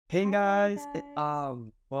Hey Hi guys, guys.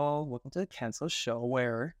 welcome to the Cancel Show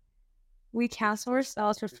where We cancel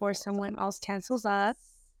ourselves before someone else cancels us.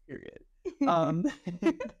 period. Um,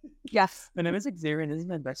 Yes. my name is Xavier and this is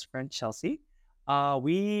my best friend Chelsea.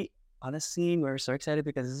 We honestly we're so excited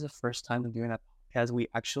because this is the first time we're doing that because we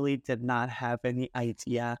actually did not have any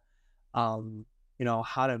idea,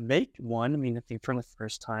 how to make one. I mean, I think for the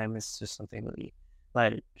first time it's just something really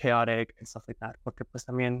like chaotic and stuff like that. Porque pues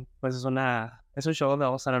también pues es un show donde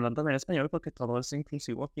vamos a hablar también en español porque todo es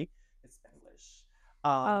inclusivo aquí. It's English.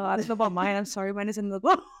 I don't know about mine. I'm sorry. Mine is in the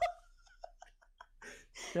book.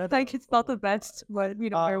 Shut Like, up. it's Oh not my the best, but,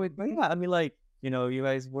 bear with But me. yeah, I mean, you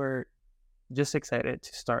guys were just excited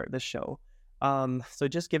to start the show. So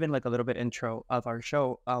just giving like a little bit intro of our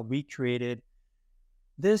show, we created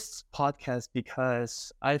this podcast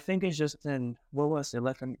because I think it's just what was it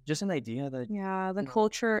like? Just an idea that Yeah, the you know,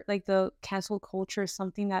 culture, like the cancel culture is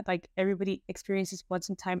something that like everybody experiences once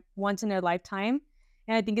in their lifetime.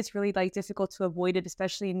 And I think it's really like difficult to avoid it,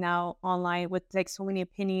 especially now online with like so many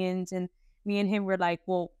opinions. And me and him were like,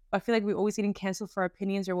 well, I feel like we're always getting canceled for our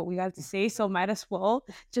opinions or what we got to say. So might as well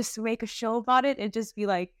just make a show about it and just be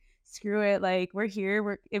like, screw it. Like we're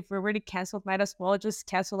here. If we're already canceled, might as well just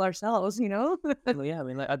cancel ourselves, you know? well, yeah, I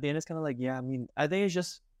mean, like at the end, it's kind of like, yeah, I mean, I think it's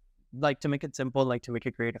just like to make it simple, like to make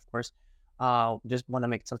it great, of course. Just want to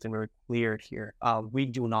make something very clear here. We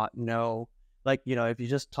do not know, like, if you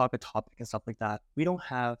just talk a topic and stuff like that, we don't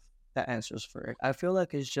have the answers for it. I feel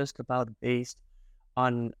like it's just about based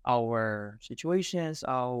on our situations,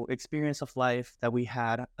 our experience of life that we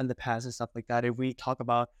had in the past and stuff like that. If we talk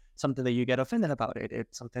about something that you get offended about it,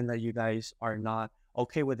 it's something that you guys are not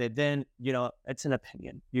okay with it, then it's an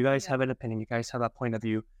opinion. You guys Yeah. have an opinion. You guys have a point of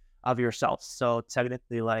view of yourselves. So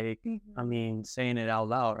technically, like, I Mhm. mean, saying it out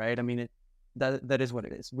loud, right? I mean, that is what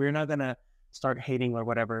it is. We're not gonna start hating or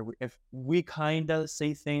whatever. If we kind of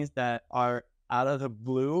say things that are out of the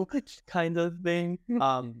blue kind of thing.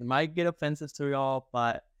 It might get offensive to y'all,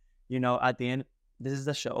 but at the end, this is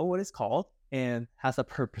the show, what it's called, and has a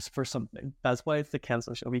purpose for something. That's why it's the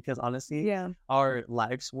cancel show. Because honestly, Yeah. our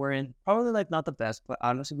lives were in probably like not the best, but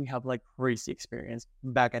honestly, we have like crazy experience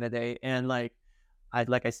back in the day, and like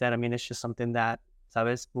I said, I mean, it's just something that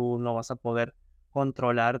sabes tú no vas a poder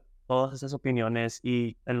controlar todas esas opiniones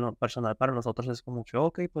y en lo personal para nosotros es como que,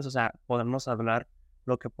 ok, pues, o sea, podemos hablar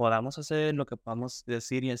lo que podamos hacer, lo que podamos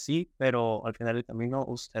decir y así, pero al final del camino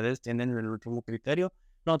ustedes tienen el último criterio.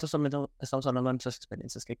 Nosotros solamente estamos hablando de nuestras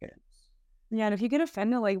experiencias que queremos. Yeah, and if you get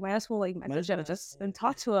offended, like might as well like Might as message well us just, and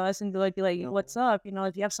talk to us and be like, no. what's up?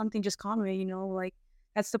 If you have something, just comment. Like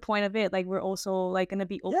that's the point of it. Like we're also like gonna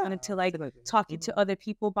be Yeah, open to like absolutely. talking to Mhm. other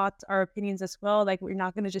people about our opinions as well. Like we're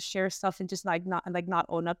not gonna just share stuff and just not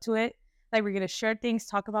own up to it. Like we're gonna share things,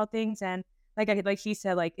 talk about things, and like he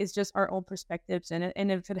said, like it's just our own perspectives. And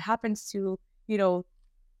if it happens to you know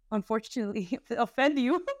unfortunately offend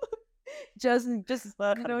you, just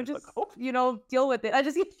Well, kind of good luck. Oh, deal with it. I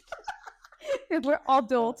just we're all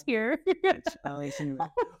adults here. which, insinuate.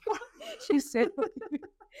 She said,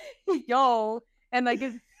 "Yo," and like,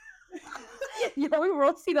 we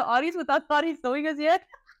roasting the audience without the audience knowing us yet.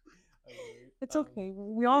 Alright, It's okay.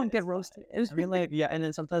 We all get it's roasted. fine. I mean, like, yeah, and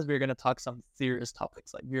then sometimes we're gonna talk some serious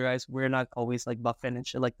topics. Like, you guys, we're not always like buffing and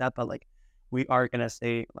shit like that, but like, we are gonna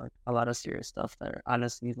say like a lot of serious stuff that are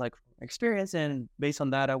honestly like from experience. And based on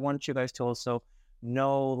that, I want you guys to also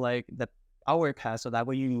know like the our past, so that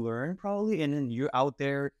way you learn probably, and then you're out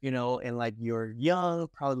there, and like you're young,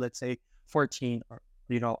 probably let's say 14 or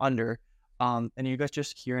under. And you guys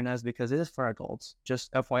just hearing us because it is for adults.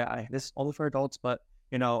 Just FYI, this is only for adults, but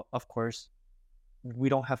of course, we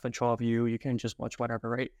don't have control of you. You can just watch whatever,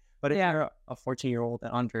 right? But if Yeah, you're a 14-year-old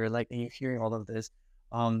and under, like, and you're hearing all of this,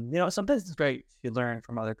 sometimes it's great to learn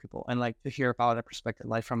from other people and like to hear about a perspective,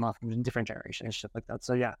 like from a different generation and shit like that.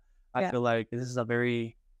 So yeah, I yeah. feel like this is a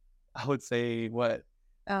very, I would say, what,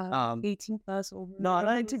 um, 18 plus over. no, not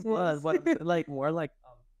Whatever anything this was is. what like more like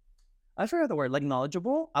I forgot the word, like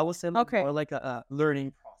knowledgeable. I would say like Okay. more like a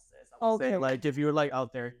learning process. I would say Okay. like if you're like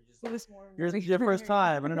out there, you're just It like was more you're like your first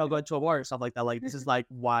time, I don't know, going to a bar or stuff like that. Like this is like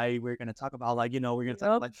why we're gonna talk about like we're gonna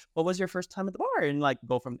talk Yep. like what was your first time at the bar and like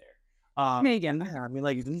go from there. Yeah, Megan. I mean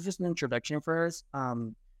like this is just an introduction for us.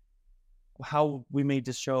 How we made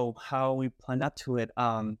this show, how we planned up to it.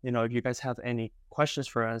 If you guys have any questions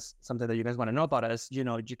for us, something that you guys want to know about us, you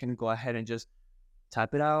can go ahead and just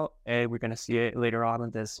type it out, and we're gonna see it later on in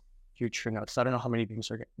this future notes. So I don't know how many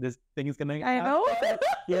views this thing is gonna I have. know.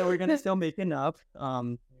 Yeah, we're gonna still making up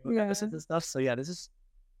Yeah. episodes and stuff. So yeah, this is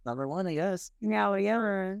number one, I guess. Yeah.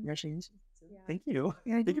 Yeah. Congratulations. Yeah. Thank you.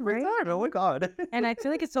 Yeah. Thank you for your Right. time. Oh my god. And I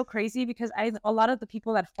feel like it's so crazy because a lot of the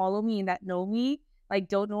people that follow me and that know me, like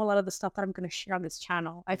don't know a lot of the stuff that I'm gonna share on this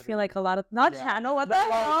channel. I feel like a lot of not channel, what the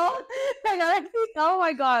hell? Oh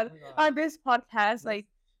my god. On this podcast, like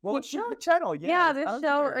channel, yeah, this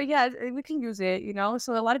show, or yeah, we can use it,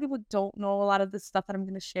 So a lot of people don't know a lot of the stuff that I'm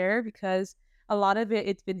gonna share because a lot of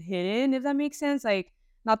it's been hidden, if that makes sense. Like,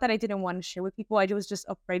 not that I didn't want to share with people, I was just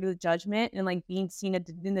afraid of the judgment and like being seen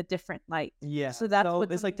in a different light. Yeah. So that's So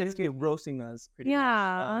what it's like technically roasting us pretty much.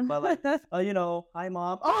 yeah. But like, hi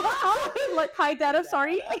mom. Like, hi dad, I'm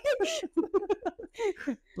sorry.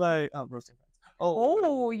 Like roasting friends.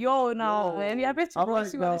 Oh, yo, no. Maybe I bet I'm like,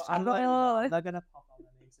 roasting on no, this I'm channel. not gonna pop on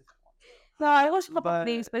the names if you want. No, I will pop up But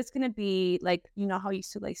names, but it's gonna be like, how you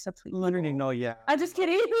used to like subtweet. literally, no, yeah. I'm just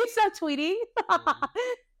kidding. We subtweeting.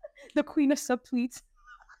 The queen of subtweets.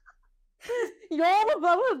 Yo, I'm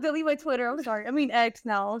about to delete my Twitter. I'm sorry. I mean X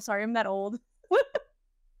now. I'm sorry. I'm that old. But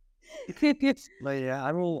yeah,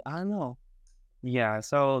 I don't know. Yeah,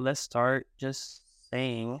 so let's start just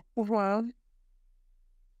saying Wow.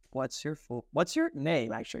 what's your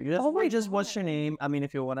name actually? Just, Oh my just what's your God. name? I mean,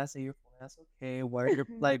 if you want to say your full name, that's okay. What are your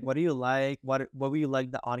what do you like? What would you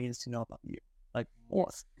like the audience to know about you? Like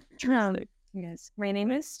more. Yes. Yes. My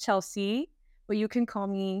name is Chelsea, but you can call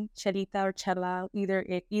me Chelita or Chela,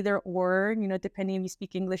 either or, depending if you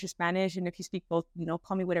speak English or Spanish, and if you speak both,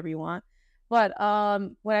 call me whatever you want. But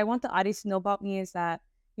what I want the audience to know about me is that,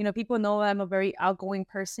 people know I'm a very outgoing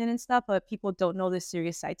person and stuff, but people don't know the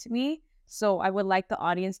serious side to me. So I would like the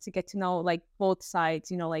audience to get to know like both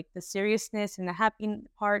sides, like the seriousness and the happy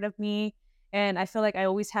part of me. And I feel like I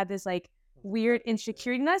always had this like weird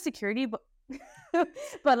insecurity, not insecurity, but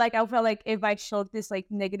but like I felt like if I showed this like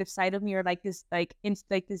negative side of me or like this like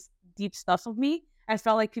this deep stuff of me, I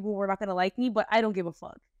felt like people were not gonna like me. But I don't give a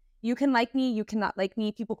fuck. You can like me, you cannot like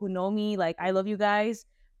me. People who know me, like I love you guys.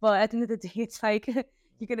 But at the end of the day, it's like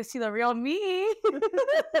you're gonna see the real me.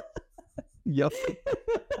 Yep.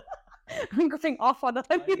 I'm going off on the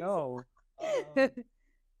No.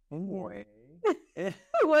 Anyway.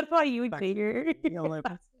 What about you, Xavier?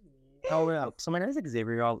 So my name is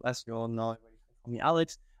Xavier. As you all know, everybody can call me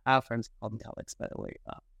Alex. I have friends call me Alex, by the way,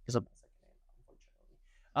 because of my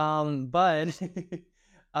second name, unfortunately.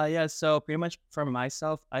 But yeah. So pretty much for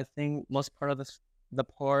myself, I think most part of the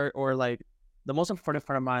part or like the most important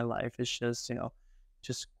part of my life is just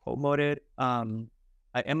just quote mode.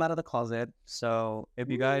 I am out of the closet, so if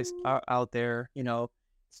you guys are out there,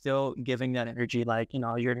 still giving that energy, like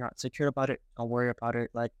you're not secure about it, don't worry about it.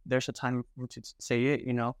 Like there's a time to say it,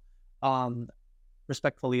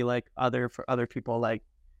 respectfully, like for other people. Like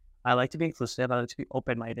I like to be inclusive, I like to be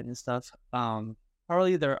open minded and stuff.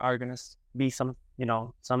 Probably there are gonna be some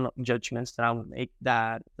judgments that I will make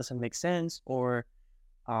that doesn't make sense, or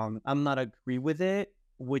I'm not agree with it,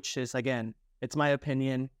 which is again, it's my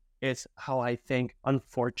opinion. It's how I think.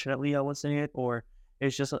 Unfortunately, I would say it, or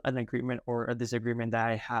it's just an agreement or a disagreement that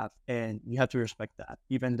I have, and you have to respect that.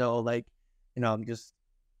 Even though, like, I'm just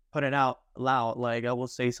putting it out loud, like I will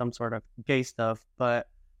say some sort of gay stuff, but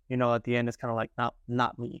at the end, it's kind of like not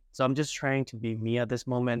me. So I'm just trying to be me at this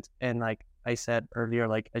moment, and like I said earlier,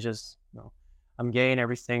 like I just, I'm gay and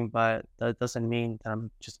everything, but that doesn't mean that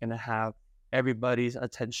I'm just gonna have everybody's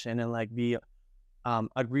attention and like be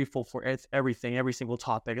grateful for everything, every single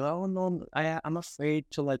topic. Like, oh no, I'm afraid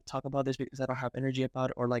to like talk about this because I don't have energy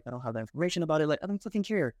about it, or like I don't have the information about it. Like I don't fucking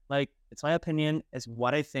care. Like it's my opinion, it's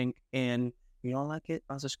what I think, and you don't like it,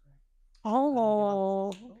 unsubscribe.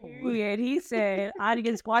 Oh, weird. He said,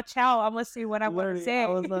 audience, watch out. I'm gonna say what I want to say. I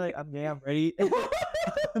was like, I'm ready.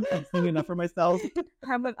 I'm singing up for myself.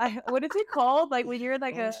 What is it called? Like when you're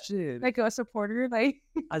like a supporter, like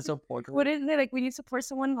a supporter. What is it like when you support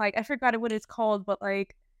someone? Like I forgot what it's called, but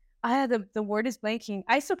like I had the word is blanking.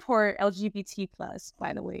 I support LGBT plus,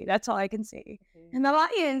 by the way. That's all I can say. Okay. And the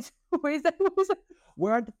Lions. Where is that?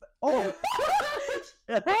 Where are the? Oh.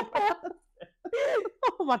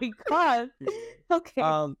 Oh my god. Okay.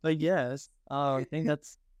 But yes. I think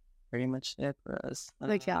that's pretty much it for us.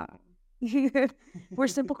 Like yeah. We're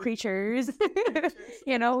simple creatures.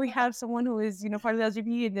 We have someone who is, part of the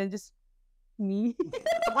LGBT and then just me.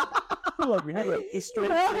 Look, we have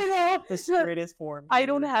the straightest form. I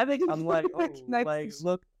don't have it. I'm like, like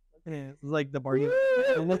look, like the Barbie.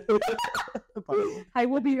 I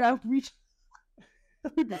will be outreach.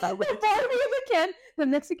 The Barbie and Ken, the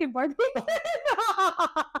Mexican Barbie.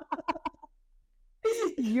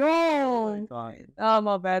 Yo. Oh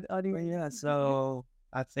my bad. But yeah, so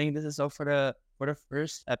I think this is all for the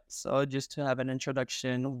first episode, just to have an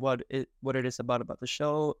introduction, what it is about the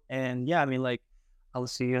show. And yeah, I mean, like, I will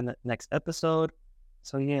see you in the next episode.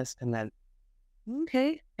 So yes, and then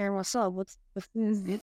okay. And what's up? What's